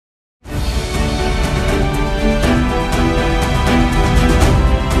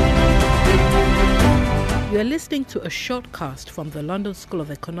You're listening to a shortcast from the London School of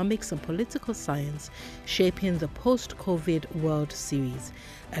Economics and Political Science, Shaping the Post-COVID World series,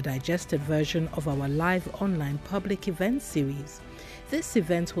 a digested version of our live online public event series. This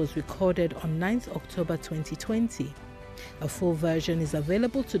event was recorded on 9th October 2020. A full version is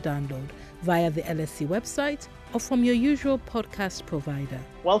available to download via the LSE website or from your usual podcast provider.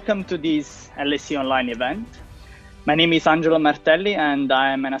 Welcome to this LSE online event. My name is Angelo Martelli, and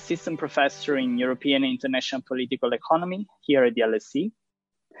I am an assistant professor in European and International Political Economy here at the LSE.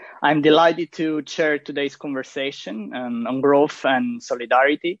 I'm delighted to chair today's conversation on growth and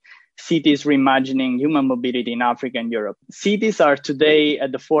solidarity, cities reimagining human mobility in Africa and Europe. Cities are today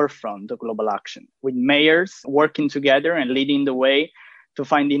at the forefront of global action, with mayors working together and leading the way to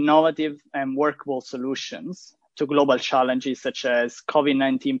find innovative and workable solutions to global challenges such as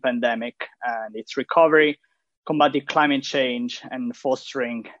COVID-19 pandemic and its recovery, combating climate change, and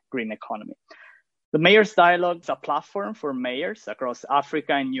fostering green economy. The Mayors Dialogue is a platform for mayors across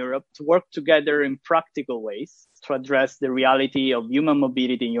Africa and Europe to work together in practical ways to address the reality of human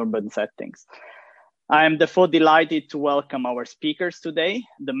mobility in urban settings. I am therefore delighted to welcome our speakers today,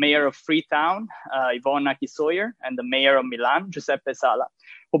 the Mayor of Freetown, Yvonne Aki-Sawyer, and the Mayor of Milan, Giuseppe Sala,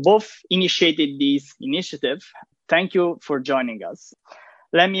 who both initiated this initiative. Thank you for joining us.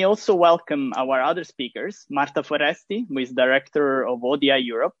 Let me also welcome our other speakers, Marta Foresti, who is Director of ODI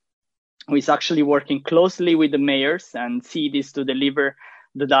Europe, who is actually working closely with the mayors and cities to deliver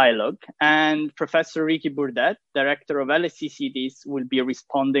the dialogue, and Professor Ricky Burdett, Director of LSE Cities, will be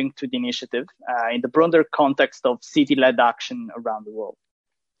responding to the initiative in the broader context of city-led action around the world.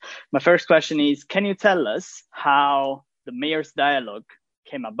 My first question is, can you tell us how the Mayors Dialogue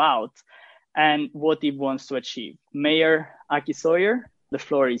came about and what it wants to achieve? Mayor Aki-Sawyer, the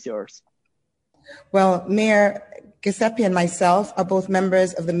floor is yours. Well, Mayor Giuseppe and myself are both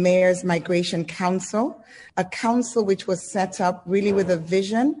members of the Mayors Migration Council, a council which was set up really with a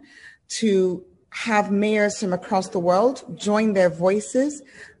vision to have mayors from across the world join their voices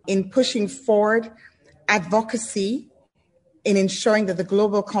in pushing forward advocacy in ensuring that the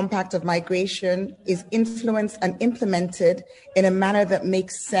global compact of migration is influenced and implemented in a manner that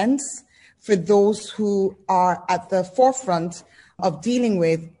makes sense for those who are at the forefront of dealing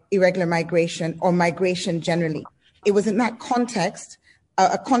with irregular migration or migration generally. It was in that context,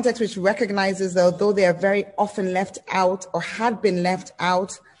 a context which recognizes that although they are very often left out or had been left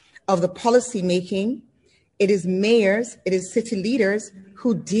out of the policy making, it is mayors, it is city leaders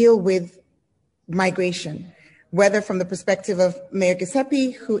who deal with migration, whether from the perspective of Mayor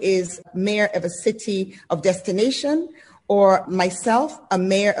Giuseppe, who is mayor of a city of destination, or myself, a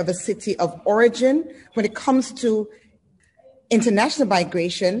mayor of a city of origin, when it comes to international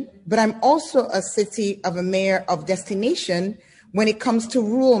migration, but I'm also a mayor of destination when it comes to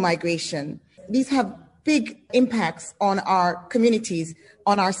rural migration. These have big impacts on our communities,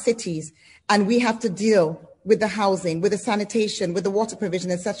 on our cities, and we have to deal with the housing, with the sanitation, with the water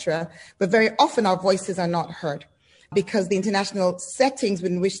provision, etc. But very often our voices are not heard because the international settings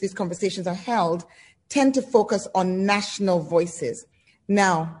in which these conversations are held tend to focus on national voices.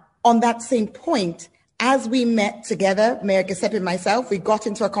 Now, on that same point, as we met together, Mayor Giuseppe and myself, we got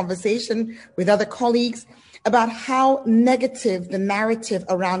into a conversation with other colleagues about how negative the narrative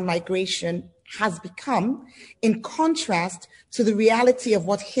around migration has become in contrast to the reality of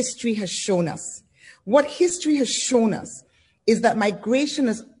what history has shown us. What history has shown us is that migration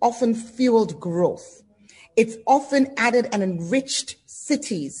has often fueled growth. It's often added and enriched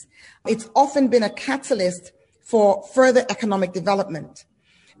cities. It's often been a catalyst for further economic development.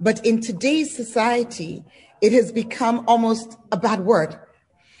 But in today's society, it has become almost a bad word.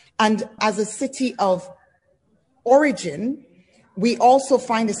 And as a city of origin, we also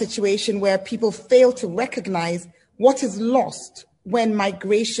find a situation where people fail to recognize what is lost when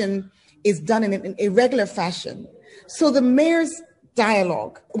migration is done in an irregular fashion. So the Mayor's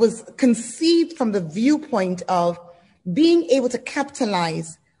Dialogue was conceived from the viewpoint of being able to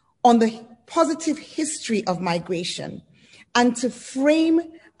capitalize on the positive history of migration and to frame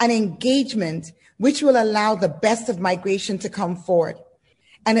an engagement which will allow the best of migration to come forward.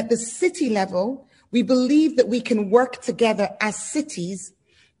 And at the city level, we believe that we can work together as cities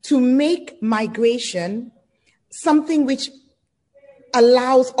to make migration something which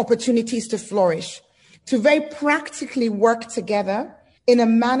allows opportunities to flourish, to very practically work together in a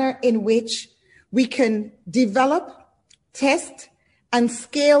manner in which we can develop, test, and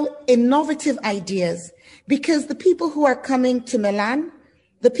scale innovative ideas. Because the people who are coming to Milan,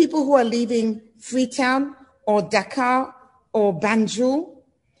 the people who are leaving Freetown or Dakar or Banjul,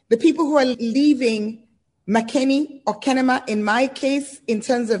 the people who are leaving Makeni or Kenema, in my case, in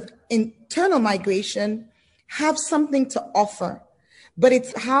terms of internal migration, have something to offer, but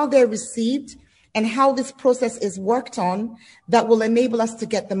it's how they're received and how this process is worked on that will enable us to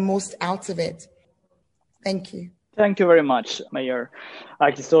get the most out of it. Thank you. Thank you very much, Mayor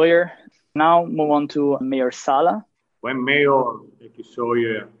Aki-Sawyer. Now move on to Mayor Sala. When Mayor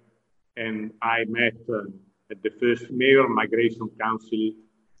Aki-Sawyer and I met at the first Mayor Migration Council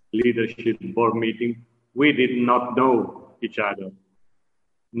Leadership Board meeting, we did not know each other,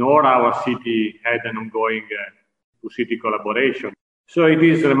 nor our city had an ongoing city collaboration. So it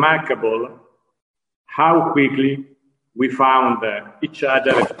is remarkable how quickly we found each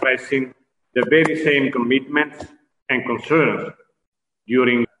other expressing the very same commitments and concerns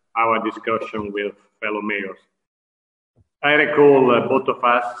during our discussion with fellow mayors. I recall both of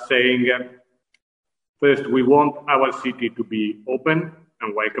us saying, first, we want our city to be open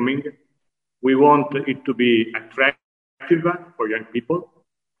and welcoming. We want it to be attractive for young people,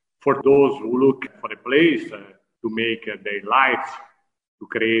 for those who look for a place to make their lives, to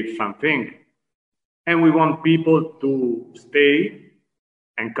create something. And we want people to stay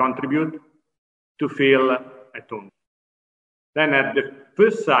and contribute, to feel at home. Then at the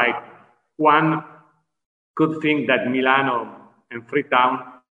first sight, one could think that Milano and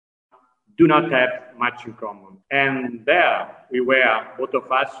Freetown do not have much in common. And there we were, both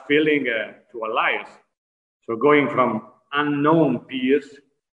of us, feeling to alliance. So going from unknown peers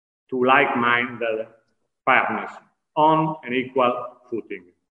to like-minded partners on an equal footing.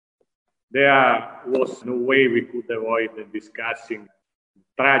 There was no way we could avoid discussing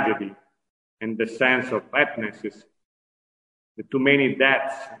tragedy and the sense of witnesses, the too many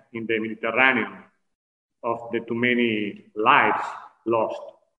deaths in the Mediterranean, of the too many lives lost.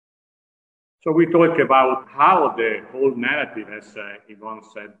 So we talk about how the whole narrative, as Yvonne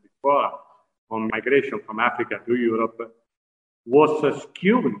said before, on migration from Africa to Europe was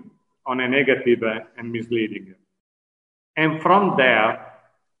skewed on a negative and misleading. And from there,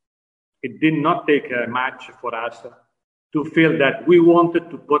 it did not take much for us to feel that we wanted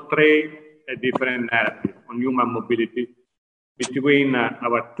to portray a different narrative on human mobility between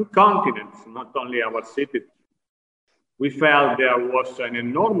our two continents, not only our cities. We felt there was an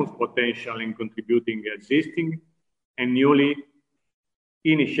enormous potential in contributing existing and newly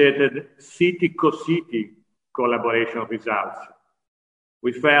initiated city-co-city collaboration results.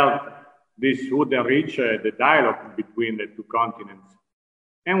 We felt this would enrich the dialogue between the two continents,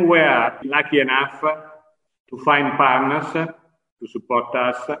 and were lucky enough to find partners to support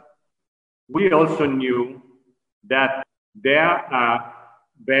us. We also knew that there are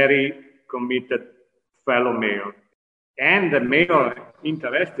very committed fellow mayors, and the mayor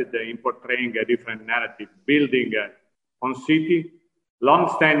interested in portraying a different narrative, building on city,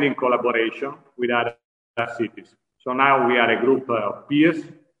 long-standing collaboration with other cities. So now we are a group of peers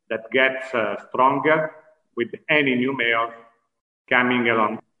that gets stronger with any new mayor coming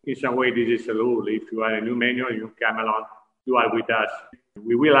along. In some way, this is a rule. If you are a new mayor, you come along, you are with us.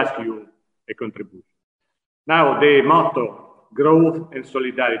 We will ask you a contribution. Now, the motto, growth and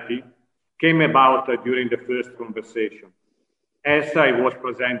solidarity, came about during the first conversation. As I was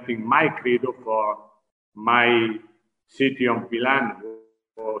presenting my credo for my city of Milan,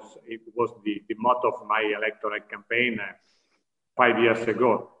 it was the motto of my electoral campaign 5 years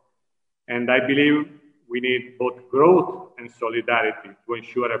ago. And I believe we need both growth and solidarity to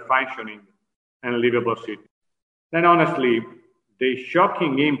ensure a functioning and livable city. Then honestly, the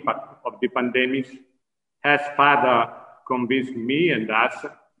shocking impact of the pandemic has further convinced me and us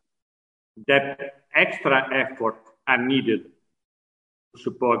that extra efforts are needed to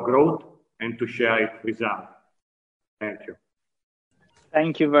support growth and to share its results. Thank you.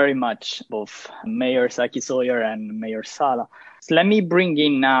 Thank you very much, both Mayor Aki-Sawyer and Mayor Sala. So let me bring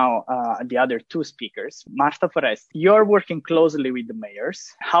in now the other two speakers. Marta Foresti, you're working closely with the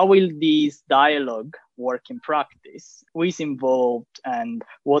mayors. How will this dialogue work in practice? Who is involved and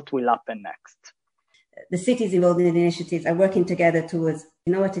what will happen next? The cities involved in the initiatives are working together towards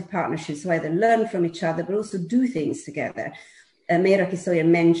innovative partnerships to either learn from each other, but also do things together. Mayor Aki-Sawyer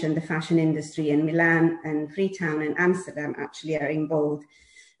mentioned the fashion industry, and Milan and Freetown and Amsterdam actually are involved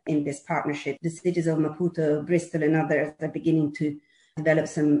in this partnership. The cities of Maputo, Bristol and others are beginning to develop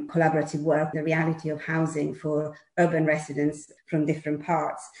some collaborative work, the reality of housing for urban residents from different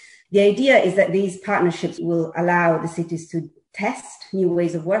parts. The idea is that these partnerships will allow the cities to test new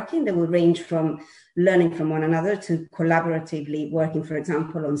ways of working that will range from learning from one another to collaboratively working, for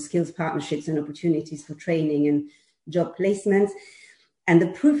example, on skills partnerships and opportunities for training and job placements. And the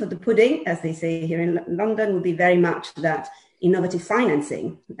proof of the pudding, as they say here in London, will be very much that innovative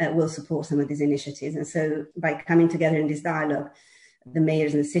financing will support some of these initiatives. And so by coming together in this dialogue, the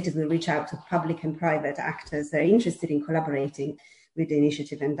mayors and the cities will reach out to public and private actors that are interested in collaborating with the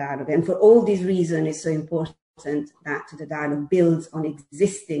initiative and dialogue. And for all these reasons, it's so important that the dialogue builds on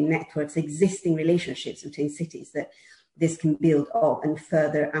existing networks, existing relationships between cities that this can build up and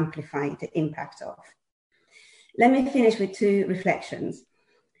further amplify the impact of. Let me finish with two reflections.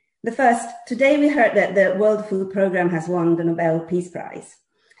 The first, today we heard that the World Food Programme has won the Nobel Peace Prize.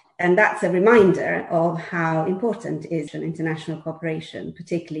 And that's a reminder of how important is an international cooperation,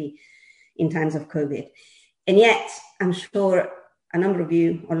 particularly in times of COVID. And yet, I'm sure a number of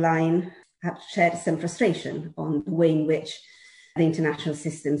you online have shared some frustration on the way in which the international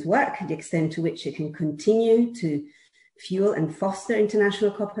systems work, the extent to which it can continue to fuel and foster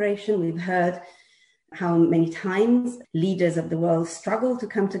international cooperation. We've heard how many times leaders of the world struggle to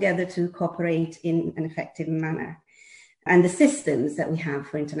come together to cooperate in an effective manner. And the systems that we have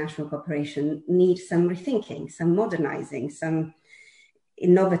for international cooperation need some rethinking, some modernizing, some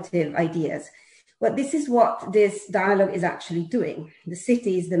innovative ideas. Well, this is what this dialogue is actually doing. The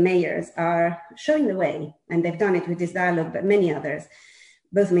cities, the mayors are showing the way, and they've done it with this dialogue, but many others.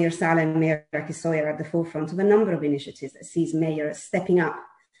 Both Mayor Sala and Mayor Rakisoy are at the forefront of a number of initiatives that sees mayors stepping up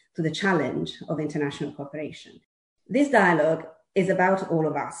to the challenge of international cooperation. This dialogue is about all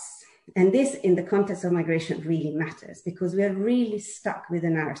of us. And this, in the context of migration, really matters because we are really stuck with a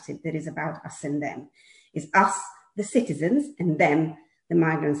narrative that is about us and them. It's us, the citizens, and them, the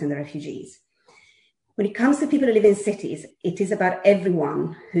migrants and the refugees. When it comes to people who live in cities, it is about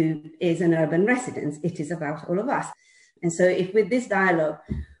everyone who is an urban resident. It is about all of us. And so if with this dialogue,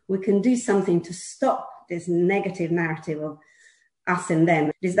 we can do something to stop this negative narrative of us and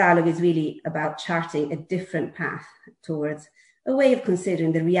them, this dialogue is really about charting a different path towards a way of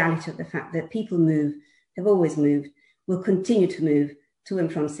considering the reality of the fact that people move, have always moved, will continue to move to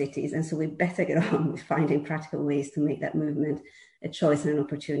and from cities. And so we better get on with finding practical ways to make that movement a choice and an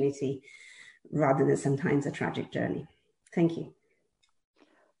opportunity rather than sometimes a tragic journey. Thank you.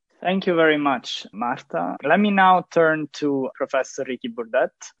 Thank you very much, Marta. Let me now turn to Professor Ricky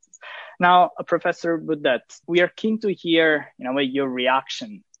Burdett. Now, Professor Burdett, we are keen to hear, in a way, your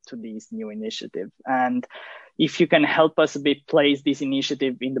reaction to this new initiative. And if you can help us a bit place this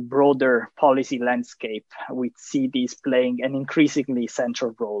initiative in the broader policy landscape, we see this playing an increasingly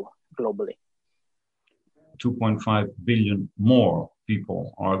central role globally. 2.5 billion more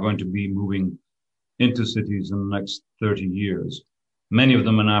people are going to be moving into cities in the next 30 years, many of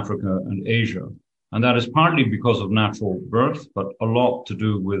them in Africa and Asia. And that is partly because of natural birth, but a lot to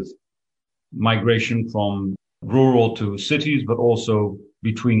do with migration from rural to cities, but also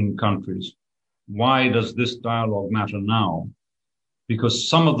between countries. Why does this dialogue matter now? Because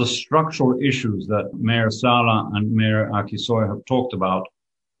some of the structural issues that Mayor Sala and Mayor Rakisoy have talked about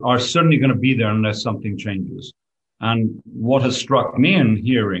are certainly going to be there unless something changes. And what has struck me in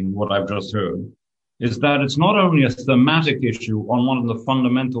hearing what I've just heard is that it's not only a thematic issue on one of the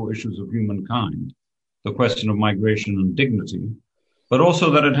fundamental issues of humankind, the question of migration and dignity, but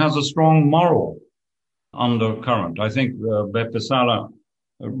also that it has a strong moral undercurrent. I think Beppe Sala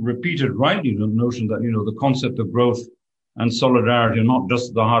repeated rightly the notion that, the concept of growth and solidarity are not just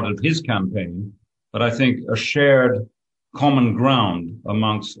at the heart of his campaign, but I think a shared common ground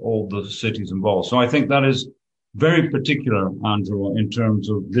amongst all the cities involved. So I think that is very particular, Angela, in terms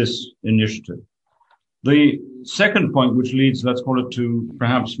of this initiative. The second point, which leads, let's call it, to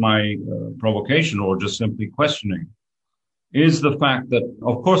perhaps my provocation or just simply questioning, is the fact that,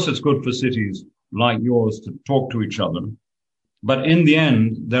 of course, it's good for cities like yours to talk to each other. But in the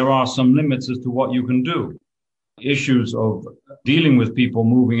end, there are some limits as to what you can do. Issues of dealing with people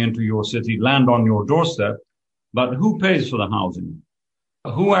moving into your city land on your doorstep, but who pays for the housing?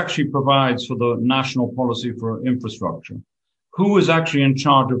 Who actually provides for the national policy for infrastructure? Who is actually in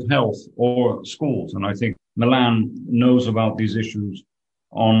charge of health or schools? And I think Milan knows about these issues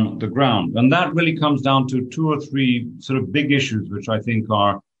on the ground. And that really comes down to two or three sort of big issues, which I think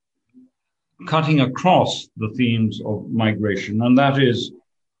are cutting across the themes of migration. And that is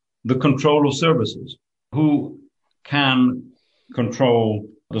the control of services. Who can control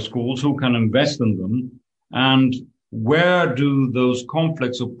the schools? Who can invest in them? And where do those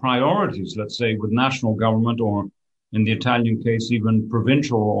conflicts of priorities, let's say with national government, or in the Italian case, even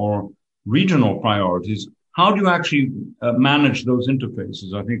provincial or regional priorities, how do you actually manage those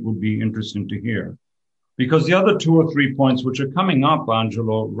interfaces? I think would be interesting to hear. Because the other two or three points which are coming up,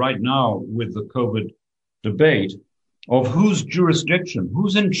 Angelo, right now with the COVID debate of whose jurisdiction,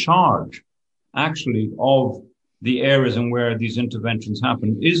 who's in charge actually of the areas and where these interventions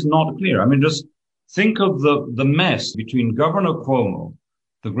happen is not clear. I mean, just think of the mess between Governor Cuomo,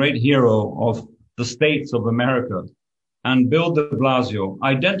 the great hero of the states of America, and Bill de Blasio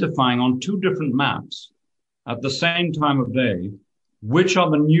identifying on two different maps at the same time of day which are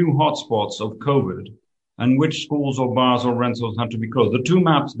the new hotspots of COVID and which schools or bars or rentals had to be closed. The two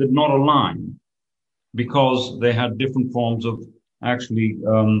maps did not align because they had different forms of actually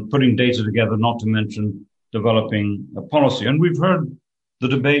putting data together, not to mention developing a policy. And we've heard the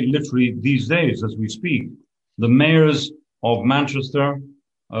debate literally these days as we speak. The mayors of Manchester,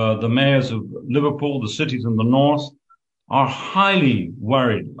 the mayors of Liverpool, the cities in the north, are highly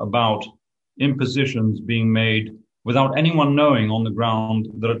worried about impositions being made without anyone knowing on the ground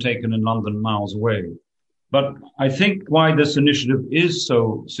that are taken in London miles away. But I think why this initiative is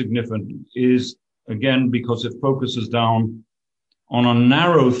so significant is, again, because it focuses down on a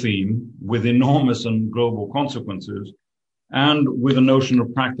narrow theme with enormous and global consequences and with a notion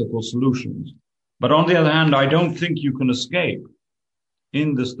of practical solutions. But on the other hand, I don't think you can escape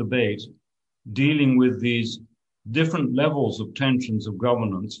in this debate dealing with these different levels of tensions of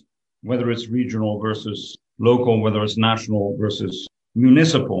governance, whether it's regional versus local, whether it's national versus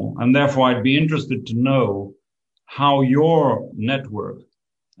municipal. And therefore, I'd be interested to know how your network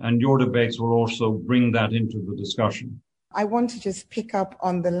and your debates will also bring that into the discussion. I want to just pick up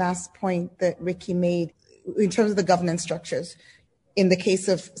on the last point that Ricky made in terms of the governance structures. In the case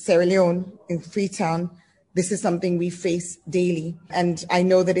of Sierra Leone, in Freetown, this is something we face daily. And I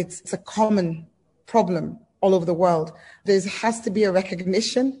know that it's a common problem all over the world. There has to be a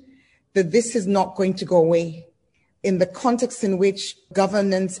recognition that this is not going to go away. In the context in which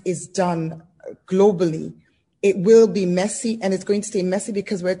governance is done globally, it will be messy, and it's going to stay messy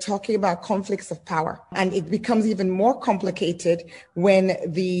because we're talking about conflicts of power. And it becomes even more complicated when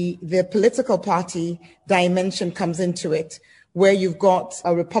the political party dimension comes into it, where you've got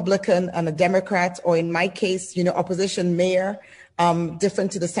a Republican and a Democrat, or in my case, opposition mayor,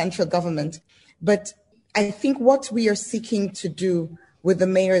 different to the central government. But I think what we are seeking to do with the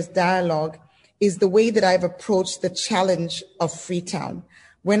mayor's dialogue is the way that I've approached the challenge of Freetown.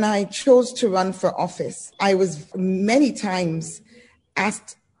 When I chose to run for office, I was many times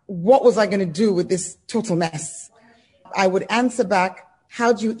asked, what was I going to do with this total mess? I would answer back,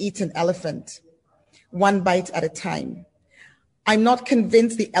 how do you eat an elephant? One bite at a time. I'm not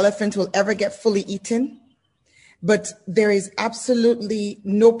convinced the elephant will ever get fully eaten, but there is absolutely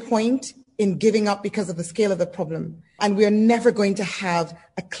no point in giving up because of the scale of the problem. And we're never going to have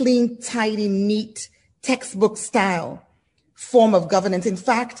a clean, tidy, neat, textbook style form of governance. In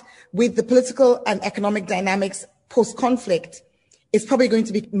fact, with the political and economic dynamics post-conflict, it's probably going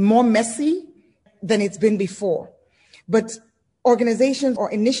to be more messy than it's been before. But organizations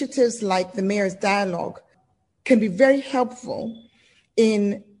or initiatives like the Mayor's Dialogue can be very helpful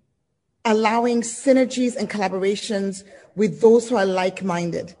in allowing synergies and collaborations with those who are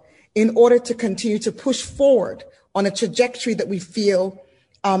like-minded in order to continue to push forward on a trajectory that we feel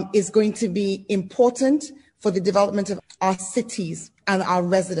is going to be important for the development of our cities and our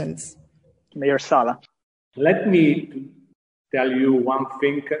residents. Mayor Sala. Let me tell you one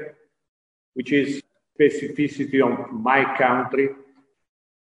thing, which is specificity of my country,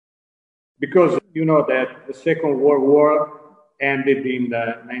 because you know that the Second World War ended in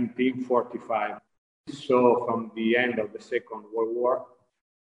 1945. So from the end of the Second World War,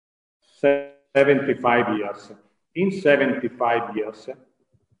 75 years. In 75 years,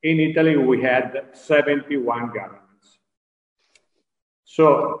 in Italy, we had 71 governments.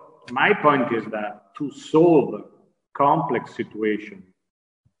 So my point is that to solve complex situation,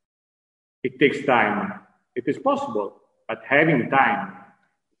 it takes time. It is possible, but having time.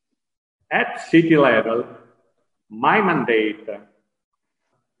 At city level, my mandate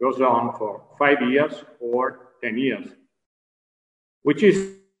goes on for 5 years or 10 years, which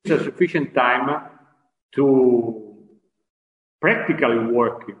is a sufficient time to practically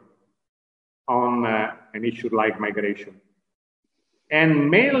work on an issue like migration. And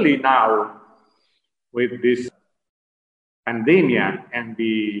mainly now, with this pandemic, and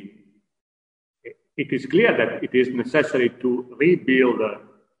it is clear that it is necessary to rebuild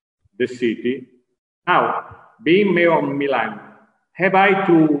the city. Now, being mayor of Milan, have I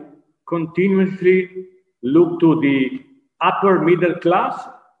to continuously look to the upper middle class,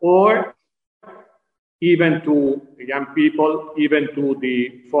 or even to young people, even to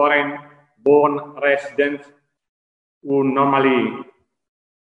the foreign-born residents who normally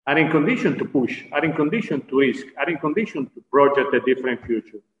are in condition to push, are in condition to risk, are in condition to project a different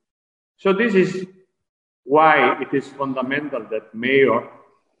future? So this is why it is fundamental that mayor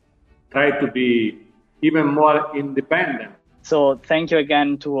try to be even more independent. So thank you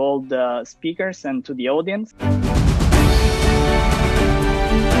again to all the speakers and to the audience.